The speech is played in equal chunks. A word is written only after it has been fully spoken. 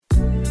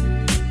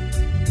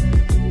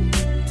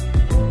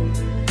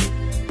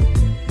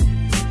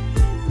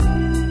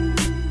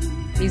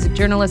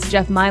Journalist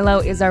Jeff Milo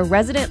is our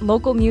resident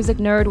local music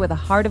nerd with a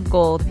heart of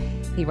gold.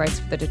 He writes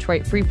for the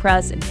Detroit Free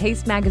Press and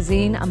Taste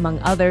magazine, among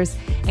others,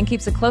 and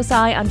keeps a close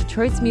eye on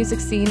Detroit's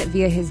music scene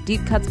via his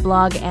Deep Cuts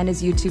blog and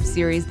his YouTube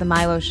series, The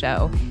Milo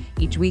Show.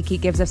 Each week, he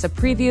gives us a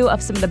preview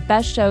of some of the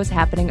best shows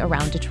happening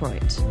around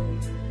Detroit.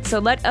 So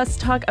let us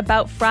talk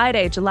about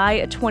Friday, July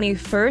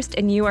 21st,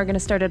 and you are going to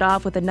start it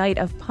off with a night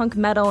of punk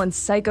metal and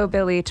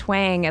psychobilly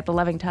twang at the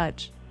Loving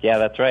Touch. Yeah,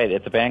 that's right.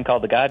 It's a band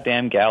called the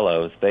Goddamn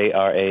Gallows. They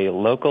are a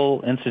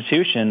local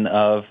institution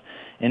of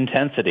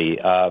intensity.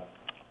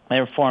 They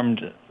were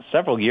formed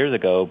several years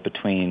ago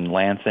between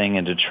Lansing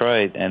and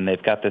Detroit, and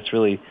they've got this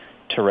really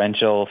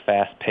torrential,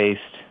 fast-paced,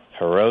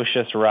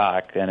 ferocious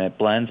rock, and it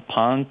blends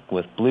punk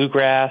with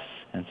bluegrass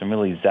and some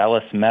really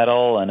zealous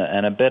metal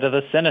and a bit of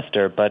the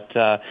sinister. But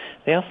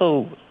they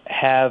also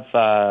have,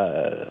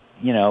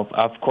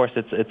 of course,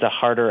 it's a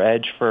harder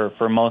edge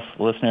for most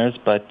listeners,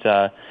 but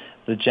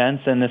the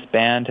gents in this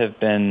band have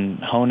been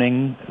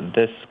honing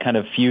this kind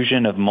of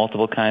fusion of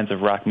multiple kinds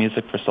of rock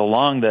music for so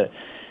long that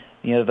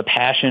the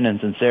passion and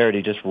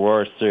sincerity just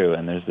roars through,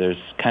 and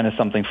there's kind of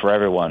something for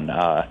everyone,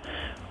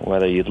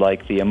 whether you'd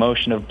like the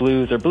emotion of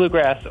blues or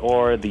bluegrass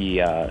or the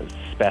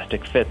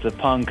spastic fits of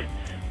punk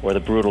or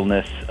the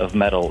brutalness of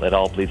metal. It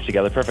all bleeds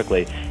together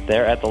perfectly.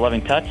 They're at the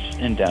Loving Touch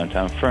in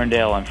downtown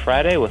Ferndale on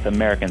Friday with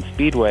American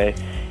Speedway,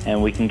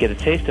 and we can get a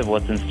taste of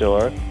what's in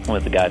store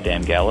with the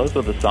Goddamn Gallows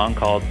with a song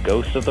called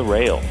Ghost of the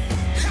Rails.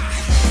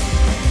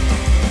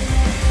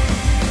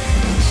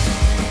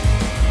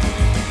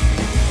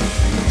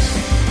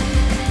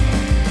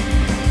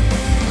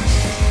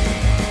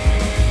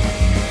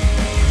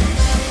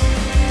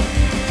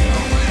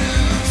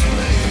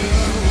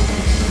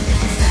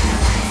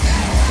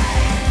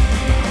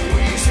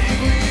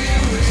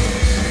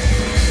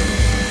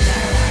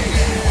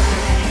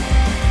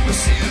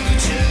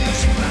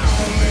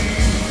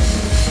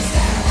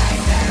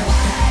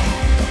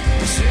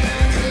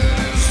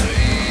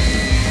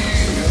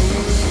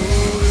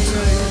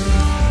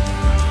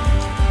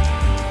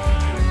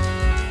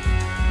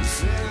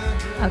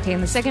 Okay,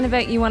 and the second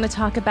event you want to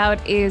talk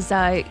about is,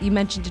 you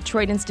mentioned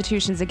Detroit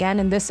institutions again,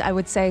 and this, I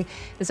would say,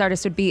 this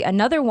artist would be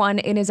another one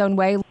in his own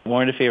way.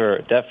 Warren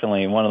DeFever,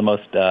 definitely one of the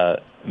most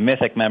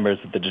mythic members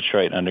of the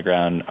Detroit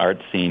underground art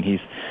scene.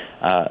 He's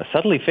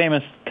subtly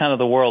famous kind of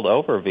the world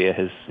over via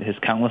his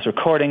countless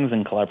recordings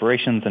and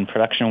collaborations and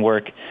production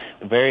work.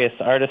 Various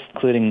artists,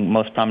 including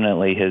most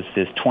prominently his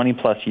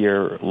 20-plus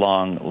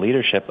year-long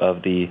leadership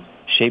of the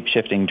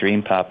shape-shifting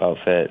dream pop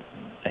outfit,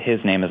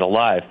 His Name is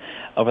Alive.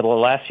 Over the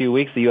last few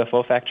weeks, the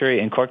UFO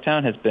Factory in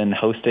Corktown has been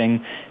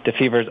hosting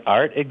DeFever's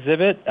art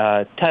exhibit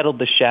titled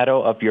The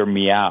Shadow of Your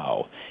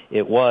Meow.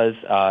 It was,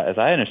 as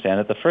I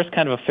understand it, the first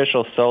kind of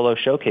official solo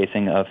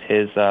showcasing of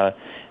his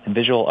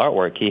visual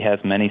artwork. He has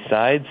many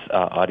sides,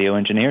 audio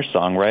engineer,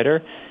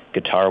 songwriter,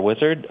 guitar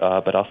wizard,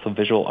 but also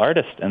visual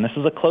artist. And this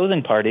is a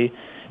closing party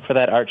for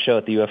that art show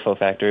at the UFO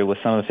Factory with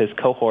some of his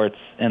cohorts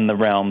in the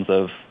realms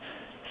of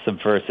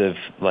subversive,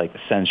 like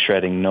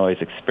sense-shredding noise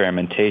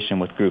experimentation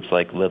with groups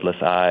like Lidless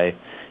Eye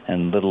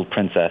and Little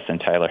Princess and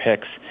Tyler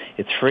Hicks.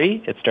 It's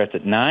free. It starts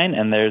at 9,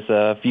 and there's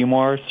a few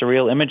more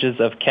surreal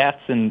images of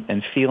cats and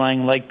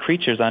feline-like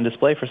creatures on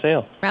display for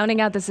sale.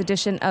 Rounding out this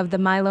edition of the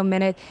Milo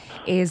Minute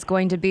is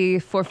going to be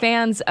for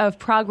fans of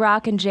prog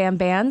rock and jam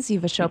bands. You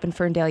have a show up in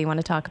Ferndale you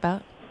want to talk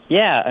about?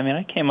 Yeah, I mean,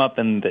 I came up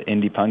in the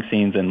indie punk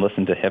scenes and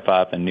listened to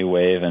hip-hop and new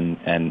wave and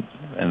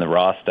the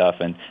raw stuff,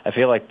 and I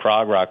feel like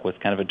prog rock was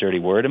kind of a dirty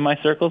word in my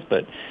circles,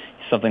 but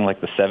something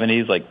like the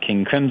 70s, like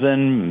King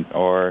Crimson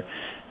or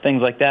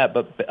things like that.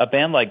 But a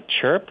band like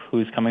Chirp,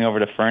 who's coming over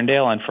to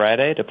Ferndale on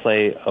Friday to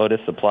play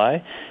Otis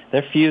Supply,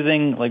 they're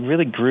fusing like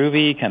really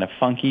groovy, kind of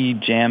funky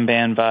jam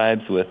band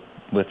vibes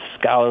with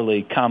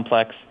scholarly,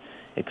 complex,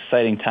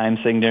 exciting time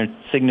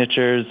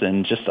signatures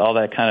and just all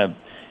that kind of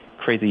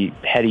crazy,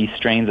 heady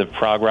strains of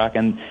prog rock.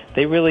 And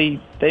they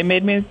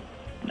made me,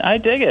 I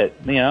dig it.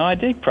 I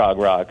dig prog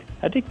rock.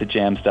 I dig the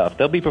jam stuff.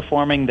 They'll be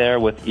performing there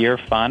with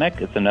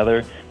Earphonic. It's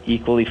another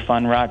equally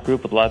fun rock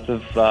group with lots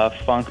of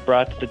funk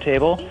brought to the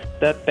table.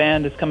 That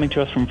band is coming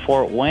to us from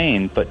Fort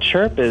Wayne, but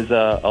Chirp is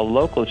a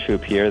local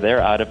troupe here.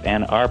 They're out of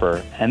Ann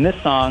Arbor, and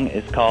this song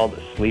is called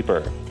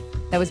Sleeper.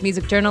 That was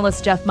music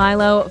journalist Jeff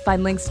Milo.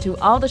 Find links to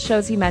all the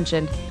shows he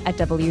mentioned at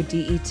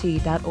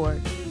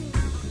WDET.org.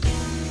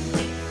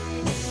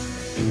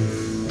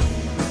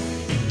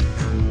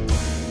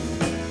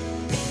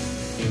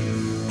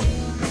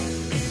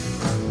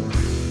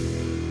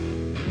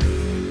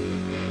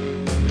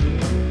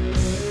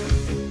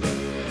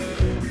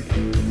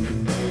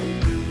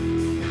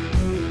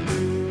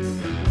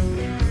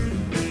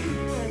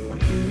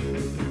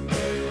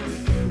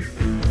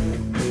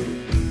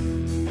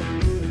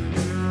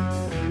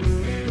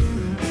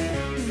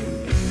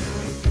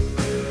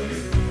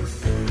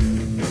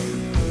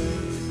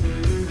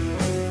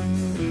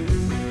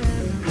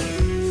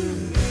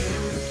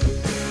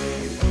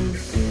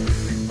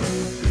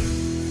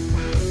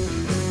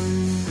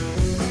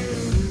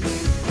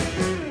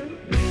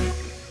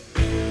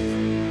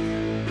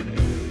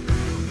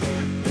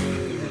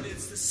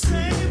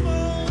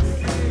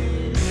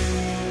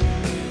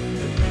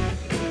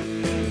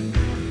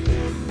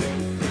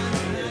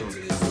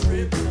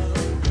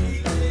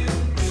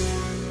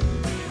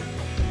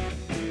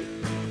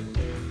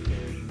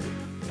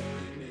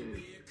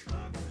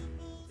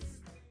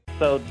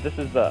 So this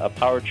is a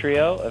power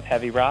trio of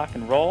heavy rock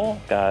and roll.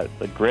 Got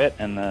the grit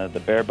and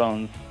the bare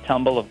bones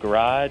tumble of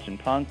garage and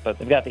punk, but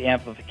they've got the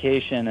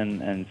amplification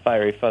and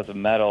fiery fuzz of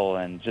metal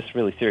and just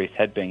really serious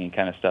headbanging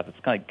kind of stuff. It's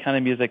kind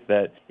of music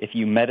that if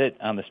you met it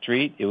on the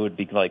street, it would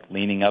be like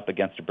leaning up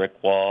against a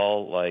brick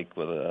wall, like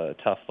with a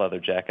tough leather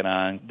jacket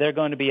on. They're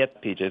going to be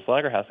at PJ's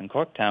Lager House in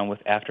Corktown with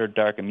After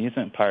Dark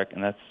Amusement Park,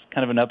 and that's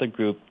kind of another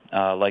group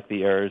like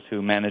the Erers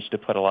who managed to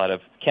put a lot of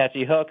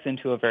catchy hooks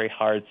into a very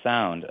hard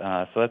sound.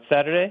 So that's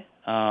Saturday.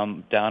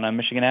 Down on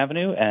Michigan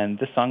Avenue, and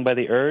this song by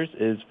the Erers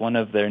is one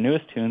of their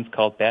newest tunes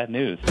called Bad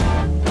News.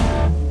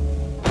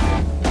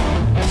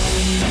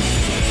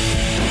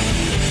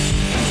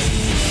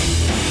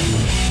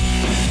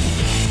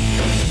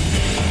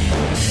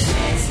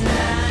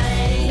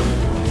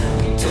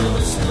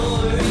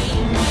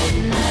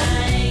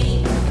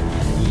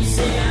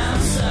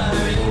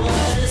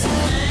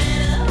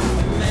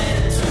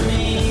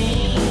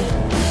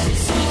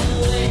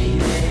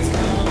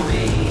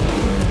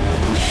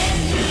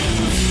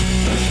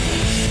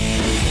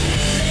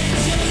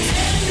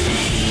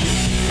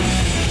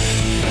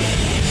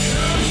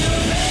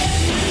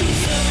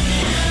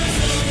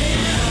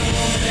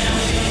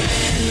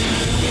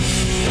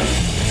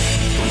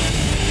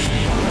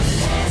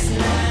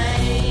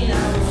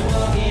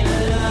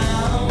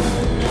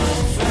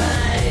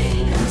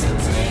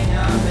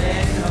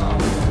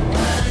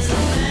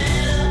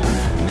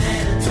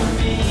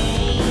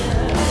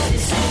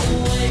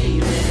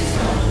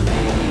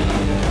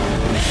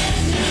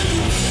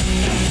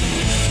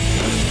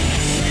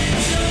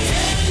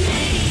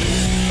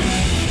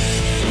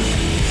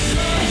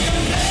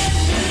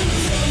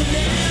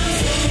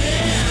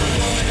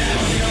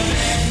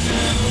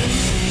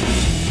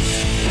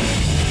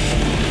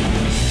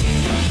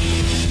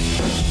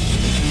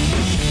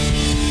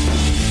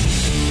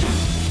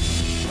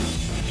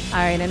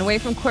 All right, and away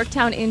from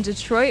Corktown in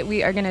Detroit,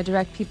 we are going to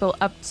direct people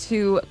up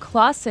to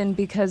Clawson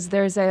because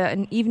there's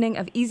an evening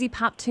of easy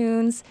pop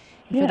tunes.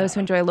 And for those who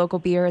enjoy local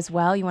beer as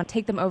well, you want to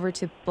take them over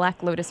to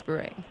Black Lotus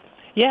Brewing.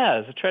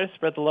 Yeah, so try to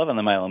spread the love on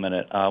the Milo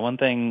Minute. One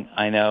thing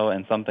I know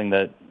and something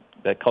that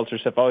Culture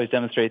Shift always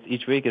demonstrates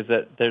each week is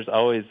that there's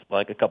always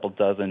like a couple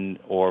dozen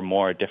or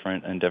more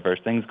different and diverse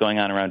things going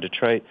on around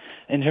Detroit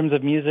in terms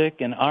of music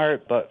and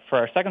art. But for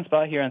our second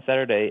spot here on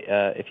Saturday,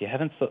 if you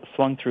haven't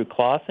swung through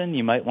Clawson,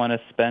 you might want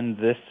to spend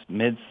this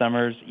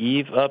Midsummer's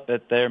Eve up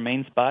at their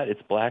main spot.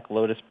 It's Black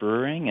Lotus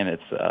Brewing, and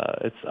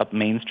it's up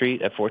Main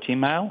Street at 14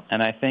 Mile.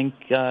 And I think,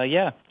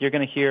 you're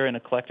going to hear an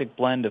eclectic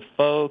blend of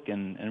folk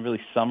and really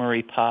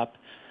summery pop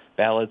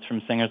ballads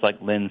from singers like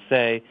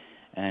Lin-Say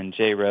and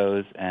Jay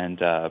Rose, and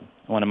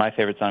one of my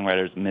favorite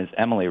songwriters, Ms.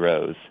 Emily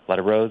Rose. A lot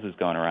of roses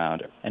going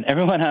around. And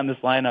everyone on this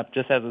lineup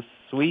just has a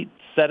sweet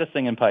set of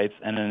singing pipes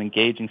and an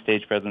engaging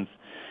stage presence.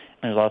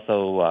 There's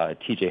also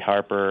T.J.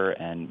 Harper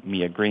and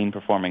Mia Green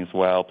performing as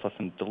well, plus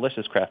some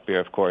delicious craft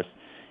beer, of course.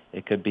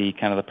 It could be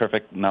kind of the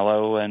perfect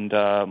mellow and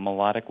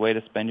melodic way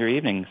to spend your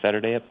evening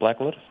Saturday at Black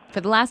Lotus.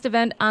 For the last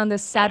event on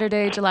this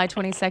Saturday, July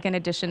 22nd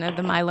edition of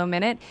the Milo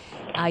Minute,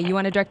 you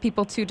want to direct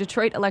people to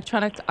Detroit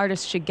electronic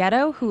artist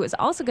Shigeto, who is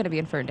also going to be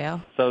in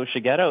Ferndale. So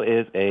Shigeto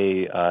is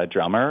a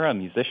drummer, a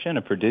musician,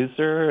 a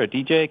producer, a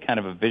DJ, kind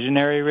of a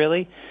visionary,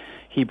 really.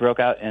 He broke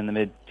out in the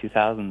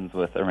mid-2000s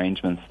with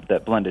arrangements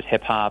that blended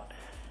hip-hop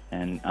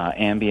and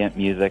ambient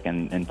music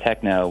and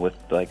techno with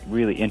like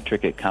really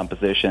intricate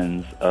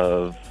compositions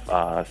of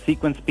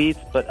sequence beats,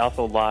 but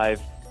also live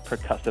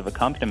percussive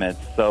accompaniments.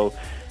 So,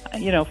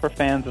 for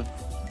fans of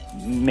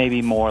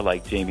maybe more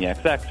like Jamie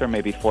XX or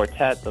maybe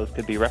Fortet, those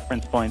could be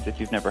reference points if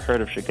you've never heard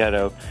of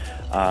Shigeto.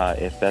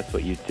 If that's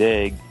what you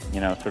dig,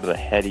 sort of the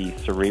heady,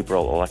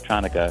 cerebral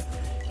electronica,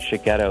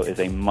 Shigeto is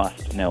a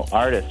must-know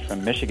artist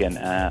from Michigan,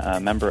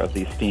 a member of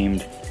the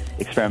esteemed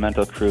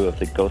experimental crew of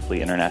the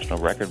Ghostly International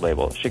record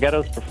label.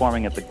 Shigeto's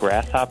performing at the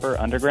Grasshopper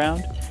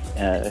Underground,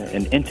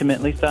 an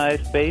intimately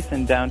sized space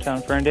in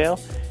downtown Ferndale,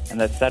 and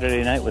that's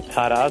Saturday night with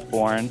Todd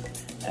Osborne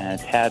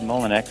and Tad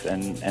Molinex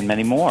and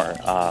many more.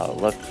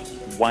 Let's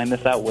wind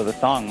this out with a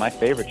song, my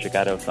favorite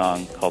Shigeto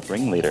song, called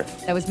Ringleader.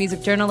 That was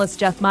music journalist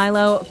Jeff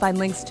Milo. Find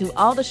links to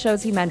all the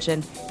shows he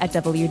mentioned at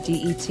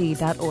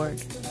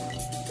WDET.org.